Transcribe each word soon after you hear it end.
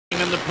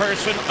in the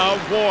person of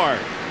Ward.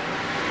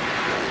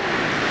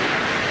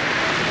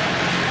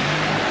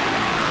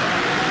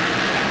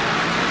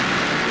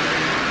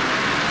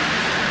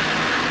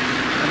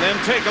 And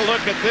then take a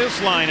look at this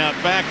lineup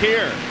back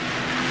here.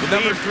 The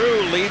number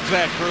Drew leads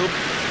that group.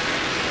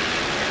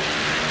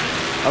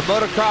 A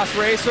motocross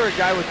racer, a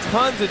guy with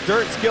tons of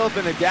dirt skill,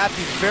 been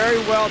adapting very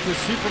well to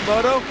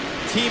supermoto.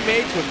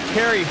 Teammates with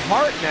Carey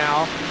Hart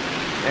now.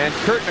 And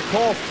Kurt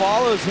Nicole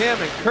follows him,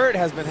 and Kurt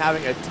has been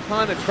having a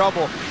ton of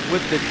trouble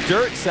with the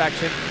dirt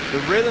section. The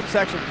rhythm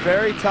section,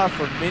 very tough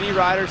for many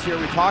riders here.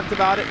 We talked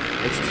about it.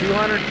 It's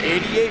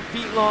 288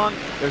 feet long.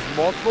 There's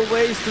multiple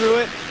ways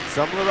through it.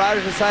 Some of the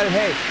riders decided,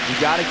 hey, you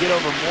got to get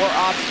over more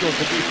obstacles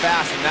to be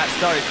fast, and that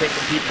started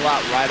taking people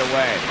out right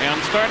away. And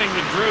starting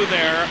with Drew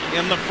there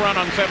in the front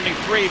on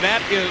 73,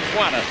 that is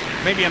what,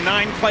 maybe a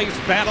 9th-place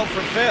battle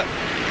for 5th.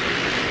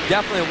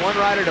 Definitely one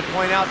rider to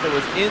point out that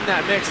was in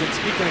that mix. And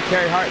speaking of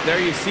Carey Hart,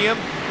 there you see him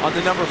on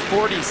the number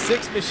 46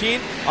 machine.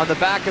 On the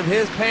back of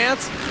his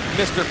pants,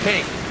 Mr.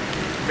 Pink.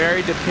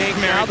 Married to Pink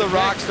now, the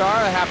rock star.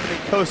 That happened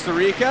in Costa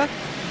Rica.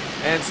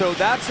 And so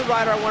that's the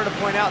rider I wanted to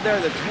point out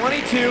there, the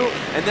 22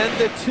 and then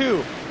the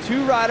 2.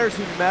 2 riders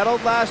who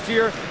medaled last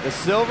year, the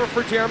silver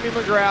for Jeremy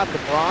McGrath,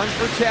 the bronze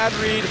for Chad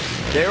Reed.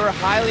 They were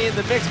highly in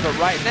the mix, but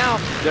right now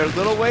they're a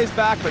little ways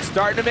back, but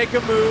starting to make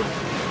a move.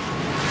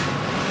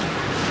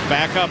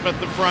 Back up at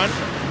the front,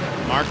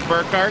 Mark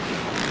Burkhardt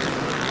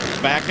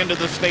back into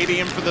the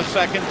stadium for the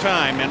second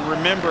time. And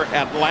remember,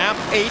 at lap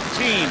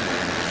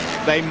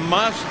 18, they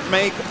must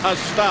make a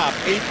stop.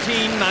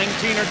 18,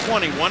 19, or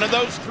 20. One of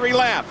those 3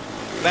 laps.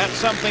 That's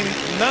something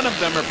none of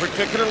them are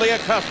particularly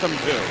accustomed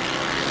to.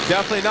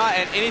 Definitely not,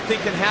 and anything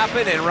can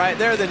happen. And right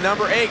there, the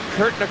number 8,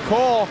 Kurt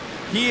Nicole,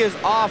 he is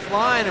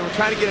offline, and we're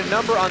trying to get a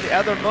number on the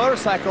other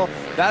motorcycle.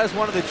 That is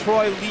one of the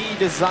Troy Lee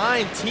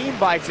design team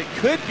bikes. It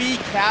could be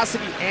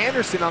Cassidy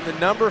Anderson on the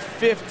number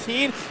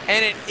 15,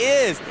 and it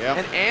is. Yep.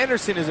 And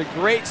Anderson is a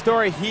great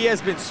story. He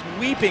has been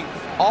sweeping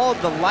all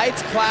of the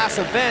lights class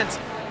events,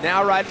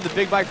 now riding the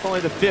big bike for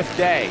only the 5th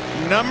day.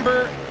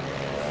 Number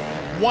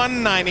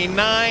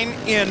 199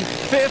 in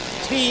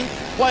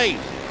 15th place.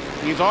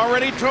 He's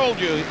already told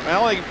you,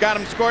 well, he got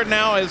him scored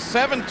now as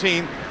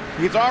 17th.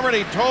 He's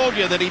already told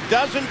you that he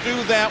doesn't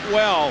do that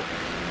well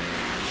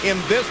in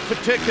this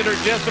particular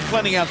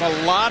discipline. He has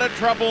a lot of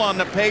trouble on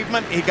the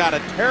pavement. He got a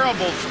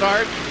terrible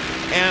start,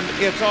 and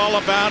it's all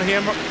about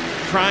him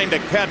trying to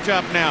catch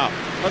up now.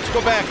 Let's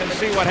go back and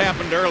see what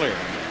happened earlier.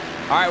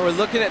 All right, we're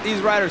looking at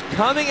these riders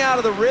coming out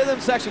of the rhythm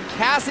section.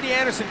 Cassidy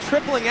Anderson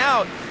tripling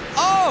out.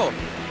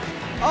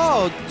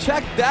 Oh,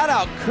 check that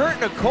out. Kurt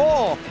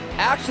Nicole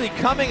actually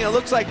coming, it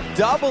looks like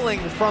doubling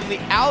from the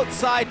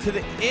outside to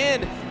the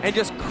in and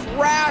just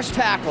crash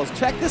tackles.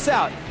 Check this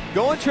out.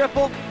 Going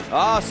triple.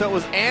 Oh, so it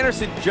was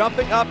Anderson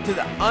jumping up to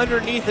the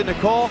underneath of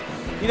Nicole.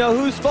 You know,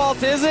 whose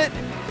fault is it?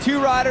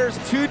 2 riders,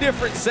 2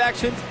 different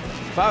sections.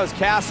 If I was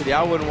Cassidy,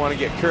 I wouldn't want to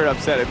get Kurt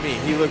upset at me.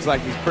 He looks like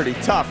he's pretty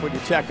tough when you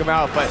check him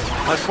out. But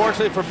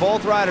unfortunately for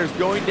both riders,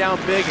 going down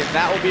big, and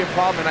that will be a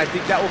problem. And I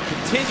think that will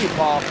continue,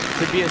 Paul,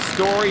 to be a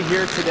story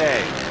here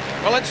today.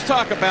 Well, let's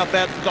talk about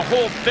that, the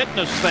whole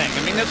fitness thing.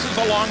 I mean, this is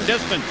a long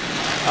distance,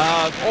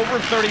 over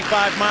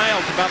 35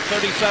 miles, about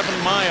 37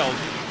 miles,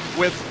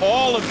 with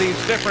all of these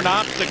different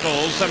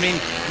obstacles. I mean,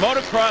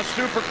 motocross,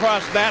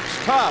 supercross, that's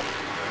tough,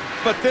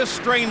 but this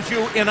strains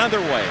you in other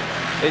ways.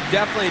 It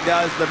definitely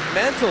does. The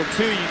mental,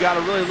 too, you got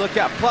to really look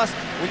at. Plus,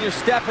 when you're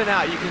stepping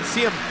out, you can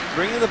see him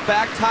bringing the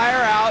back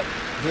tire out.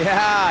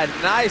 Yeah,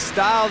 nice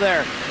style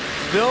there.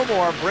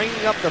 Fillmore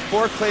bringing up the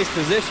 4th place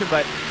position,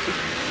 but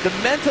the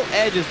mental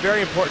edge is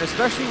very important,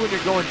 especially when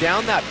you're going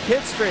down that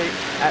pit straight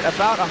at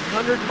about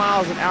 100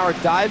 miles an hour,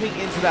 diving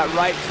into that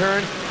right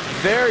turn.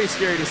 Very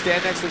scary to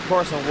stand next to the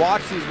course and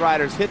watch these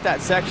riders hit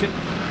that section.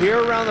 Here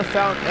around the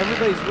fountain,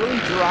 everybody's really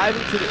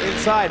driving to the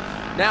inside.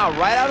 Now,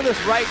 right out of this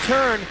right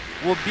turn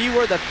will be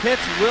where the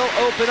pits will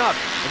open up,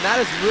 and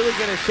that is really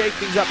going to shake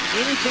things up.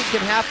 Anything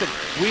can happen.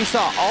 We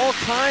saw all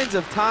kinds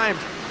of times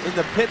in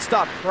the pit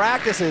stop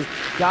practices,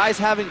 guys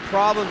having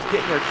problems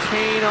getting their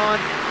chain on,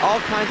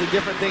 all kinds of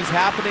different things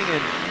happening.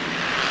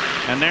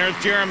 And there's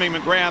Jeremy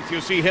McGrath.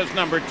 You see his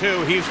number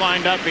 2. He's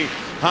lined up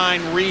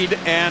behind Reed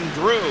and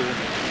Drew.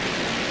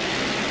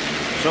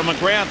 So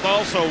McGrath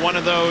also one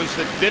of those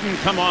that didn't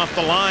come off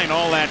the line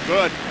all that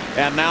good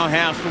and now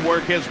has to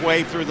work his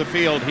way through the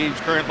field. He's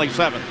currently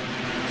 7th.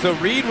 So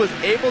Reed was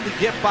able to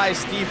get by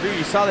Steve Drew.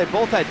 You saw they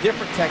both had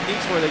different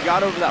techniques where they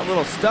got over that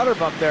little stutter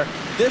bump there.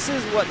 This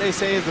is what they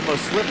say is the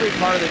most slippery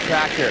part of the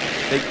track here.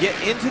 They get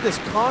into this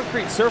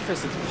concrete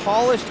surface. It's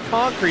polished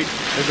concrete.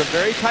 There's a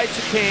very tight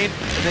chicane.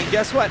 And then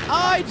guess what?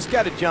 You just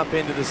got to jump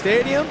into the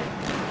stadium.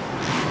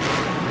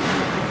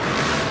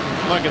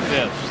 Look at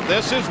this.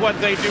 This is what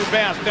they do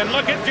best. And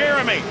look at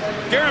Jeremy.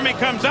 Jeremy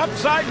comes up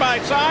side by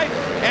side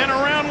and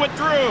around with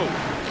Drew.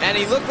 And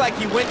he looked like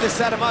he went to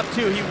set him up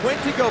too. He went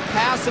to go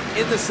past him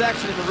in the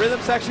section, in the rhythm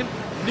section.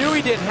 Knew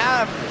he didn't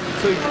have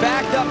him, so he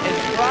backed up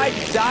and tried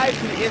to dive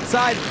to the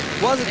inside.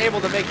 Wasn't able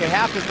to make it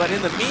happen, but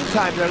in the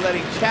meantime, they're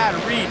letting Chad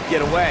Reed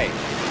get away.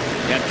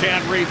 And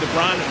Chad Reed, the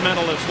bronze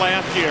medalist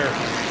last year,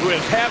 who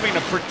is having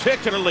a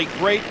particularly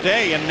great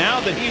day, and now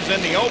that he's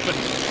in the open,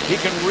 he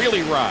can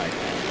really ride.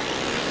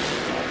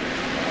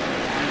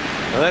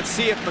 Well, let's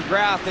see if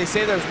McGrath, they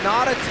say there's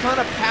not a ton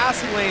of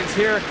passing lanes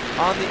here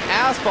on the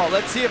asphalt.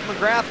 Let's see if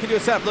McGrath can do a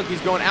setup. Look,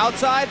 he's going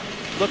outside,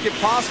 looking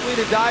possibly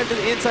to dive to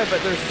the inside,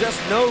 but there's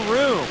just no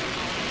room.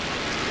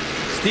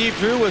 Steve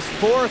Drew was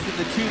 4th in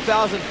the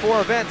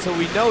 2004 event, so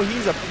we know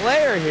he's a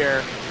player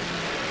here.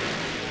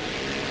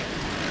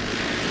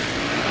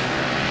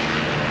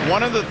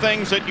 One of the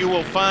things that you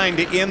will find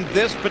in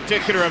this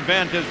particular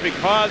event is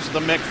because the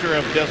mixture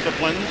of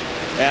disciplines,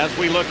 as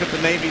we look at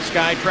the Navy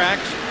Sky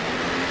Tracks,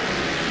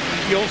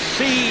 you'll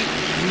see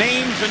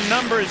names and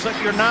numbers that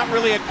you're not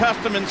really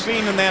accustomed in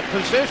seeing in that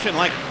position.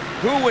 Like,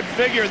 who would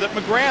figure that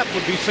McGrath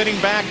would be sitting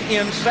back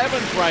in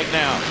 7th right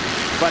now?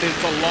 But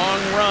it's a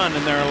long run,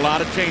 and there are a lot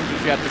of changes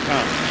yet to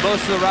come.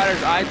 Most of the riders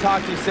I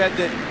talked to said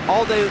that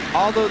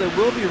although they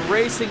will be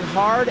racing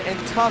hard and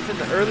tough in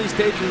the early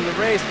stages of the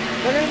race,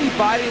 they're going to be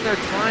biding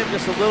their time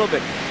just a little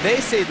bit.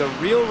 They say the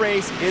real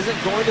race isn't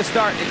going to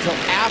start until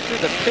after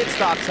the pit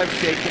stops have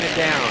shaken it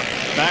down.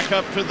 Back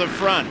up to the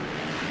front.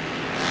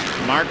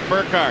 Mark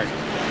Burkhardt,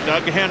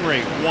 Doug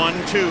Henry,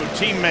 1-2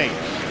 teammates.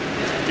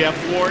 Jeff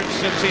Ward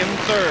sits in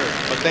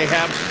 3rd, but they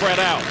have spread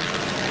out.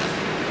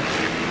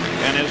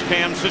 And as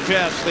Cam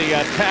suggests, the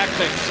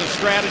tactics, the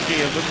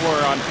strategy, as it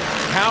were, on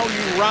how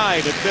you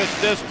ride at this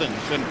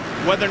distance and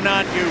whether or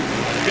not you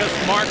just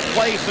mark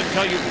place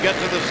until you can get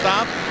to the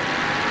stop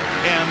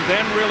and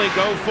then really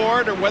go for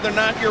it, or whether or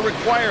not you're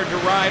required to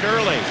ride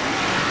early.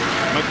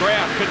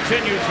 McGrath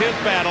continues his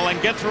battle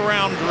and gets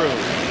around Drew.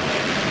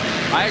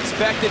 I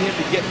expected him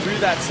to get through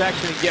that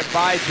section and get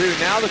by Drew.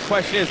 Now the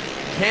question is,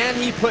 can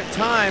he put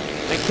time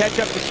and catch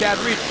up to Chad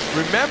Reed?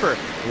 Remember,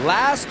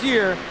 last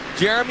year,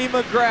 Jeremy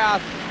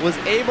McGrath was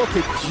able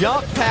to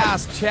jump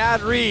past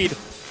Chad Reed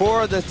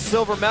for the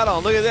silver medal.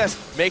 And look at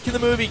this, making the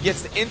move, he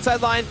gets the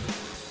inside line,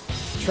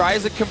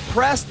 tries to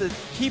compress to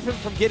keep him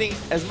from getting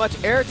as much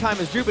airtime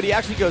as Drew, but he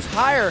actually goes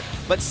higher,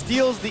 but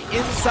steals the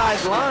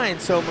inside line.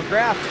 So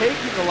McGrath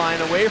taking the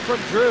line away from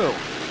Drew.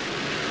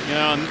 You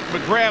know, in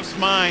McGrath's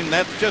mind,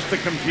 that's just a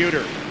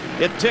computer.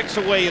 It ticks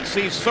away. It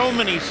sees so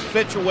many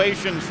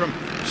situations from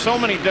so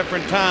many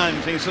different times.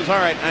 And he says, all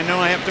right, I know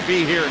I have to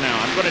be here now.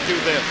 I'm going to do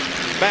this.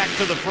 Back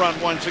to the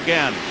front once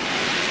again.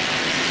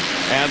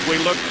 As we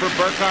look for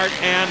Burkhardt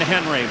and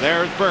Henry.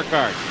 There's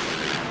Burkhardt.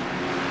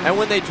 And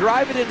when they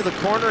drive it into the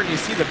corner and you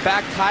see the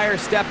back tire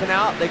stepping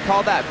out, they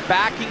call that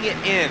backing it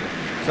in.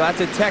 So that's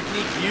a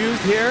technique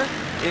used here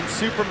in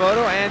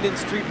Supermoto and in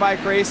street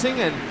bike racing.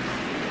 And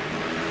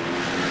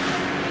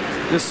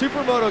the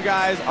Supermoto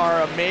guys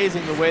are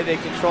amazing the way they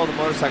control the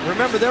motorcycle.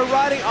 Remember, they're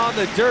riding on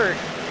the dirt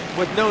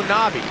with no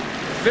knobby.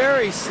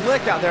 Very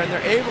slick out there, and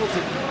they're able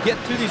to get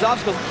through these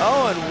obstacles.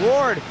 Oh, and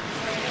Ward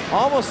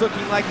almost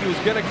looking like he was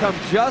going to come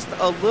just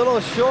a little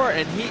short,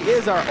 and he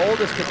is our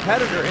oldest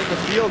competitor in the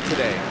field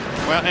today.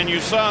 Well, and you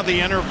saw the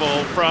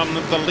interval from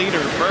the leader,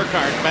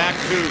 Burkhardt, back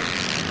to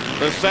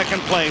the 2nd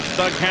place,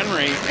 Doug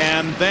Henry,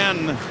 and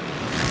then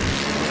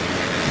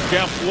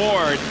Jeff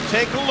Ward.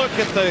 Take a look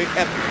at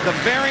the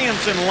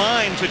variance in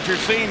lines that you're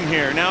seeing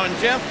here. Now, in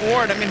Jeff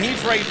Ward, I mean,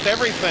 he's raced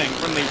everything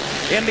from the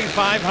Indy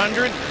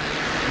 500,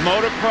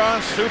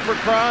 motocross,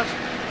 supercross,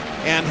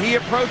 and he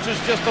approaches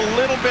just a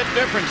little bit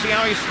different. See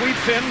how he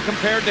sweeps in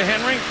compared to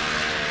Henry?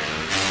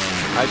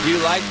 I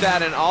do like that,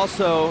 and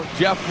also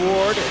Jeff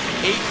Ward, an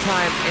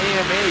 8-time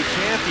AMA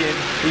champion.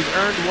 He's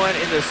earned one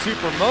in the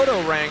Supermoto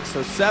ranks,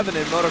 so 7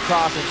 in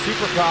motocross and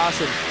supercross.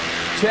 And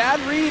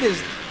Chad Reed is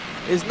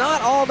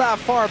not all that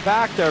far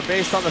back there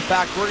based on the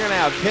fact we're going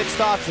to have pit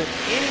stops and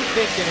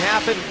anything can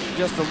happen,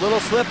 just a little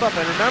slip up.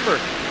 And remember,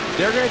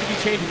 they're going to be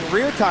changing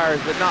rear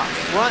tires but not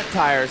front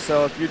tires.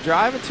 So if you're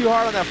driving too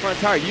hard on that front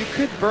tire, you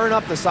could burn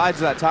up the sides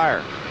of that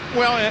tire.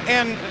 Well,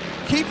 and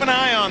keep an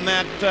eye on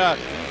that,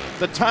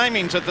 the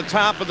timings at the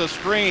top of the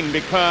screen,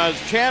 because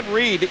Chad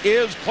Reed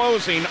is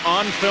closing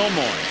on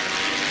Fillmore.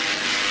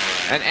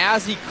 And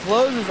as he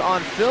closes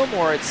on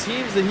Fillmore, it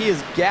seems that he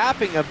is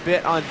gapping a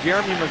bit on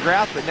Jeremy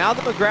McGrath. But now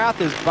that McGrath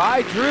is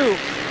by Drew,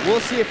 we'll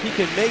see if he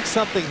can make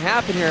something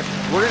happen here.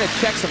 We're going to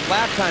check some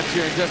lap times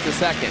here in just a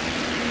second.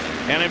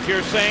 And if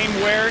you're saying,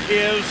 where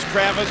is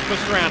Travis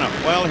Pastrana?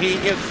 Well, he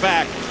is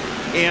back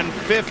in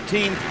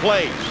 15th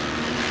place.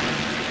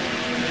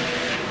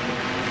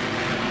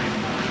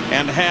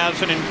 And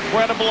has an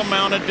incredible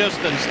amount of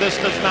distance. This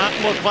does not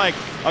look like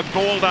a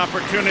gold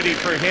opportunity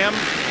for him.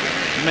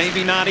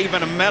 Maybe not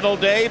even a medal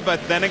day, but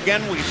then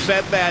again, we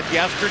said that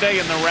yesterday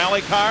in the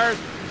rally cars,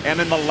 and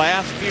in the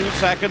last few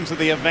seconds of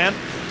the event,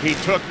 he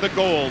took the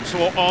gold,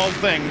 so all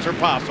things are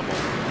possible.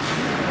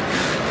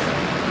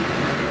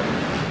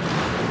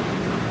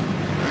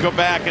 Go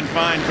back and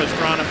find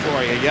Pastrana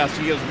for you. Yes,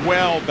 he is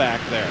well back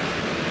there.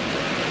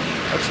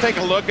 Let's take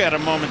a look at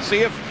him a moment, see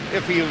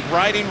if he is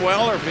riding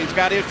well or if he's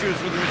got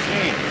issues with the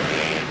machine.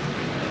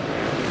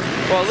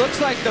 Well, it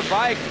looks like the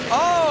bike,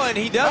 oh, and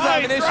he does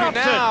have an issue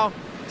now.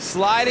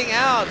 sliding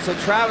out. So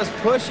Travis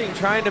pushing,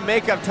 trying to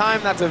make up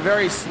time. That's a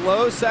very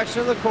slow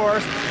section of the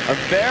course. A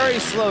very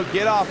slow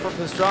get off for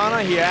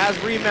Pastrana. He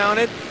has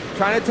remounted,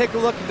 trying to take a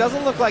look. It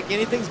doesn't look like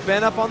anything's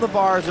bent up on the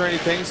bars or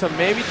anything, so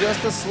maybe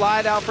just a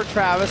slide out for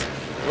Travis.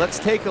 Let's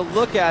take a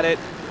look at it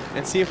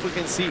and see if we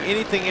can see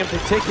anything in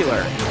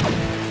particular.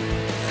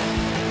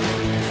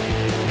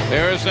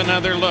 There's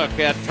another look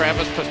at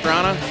Travis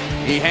Pastrana.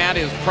 He had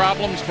his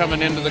problems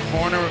coming into the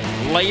corner,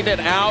 laid it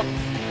out,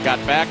 got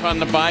back on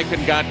the bike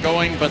and got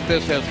going, but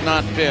this has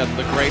not been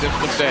the greatest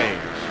of days.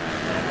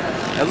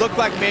 It looked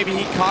like maybe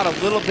he caught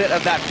a little bit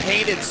of that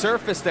painted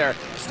surface there.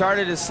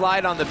 Started to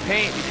slide on the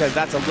paint because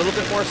that's a little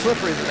bit more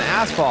slippery than the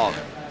asphalt.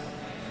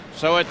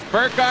 So it's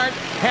Burkhardt,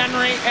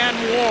 Henry, and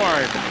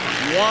Ward.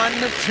 1,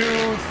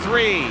 2,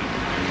 3.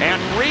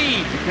 And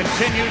Reed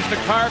continues to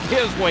carve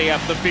his way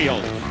up the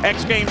field.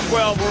 X Games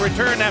 12 will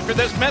return after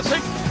this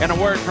message and a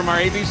word from our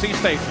ABC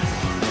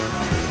station.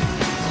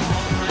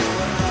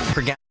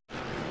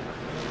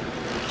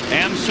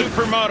 And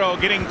Supermoto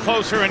getting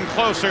closer and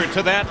closer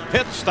to that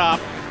pit stop.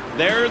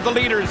 They're the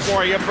leaders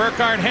for you.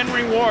 Burkhardt,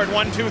 Henry, Ward,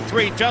 1, 2,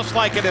 3, just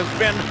like it has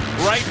been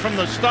right from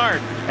the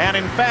start. And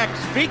in fact,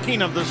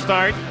 speaking of the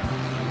start,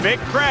 big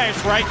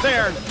crash right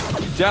there.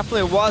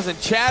 Definitely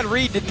wasn't. Chad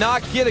Reed did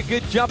not get a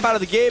good jump out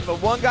of the gate,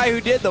 but one guy who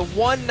did, the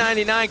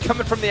 199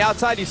 coming from the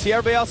outside. You see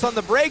everybody else on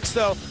the brakes,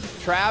 though.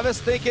 Travis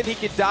thinking he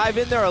could dive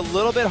in there a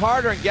little bit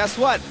harder, and guess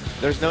what?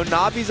 There's no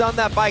knobbies on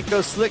that bike.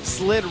 Those slicks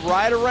slid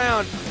right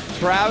around.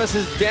 Travis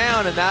is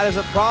down, and that is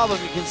a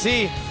problem. You can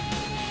see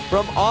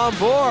from on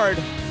board.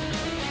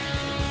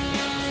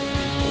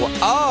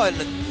 Oh,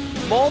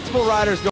 and multiple riders going.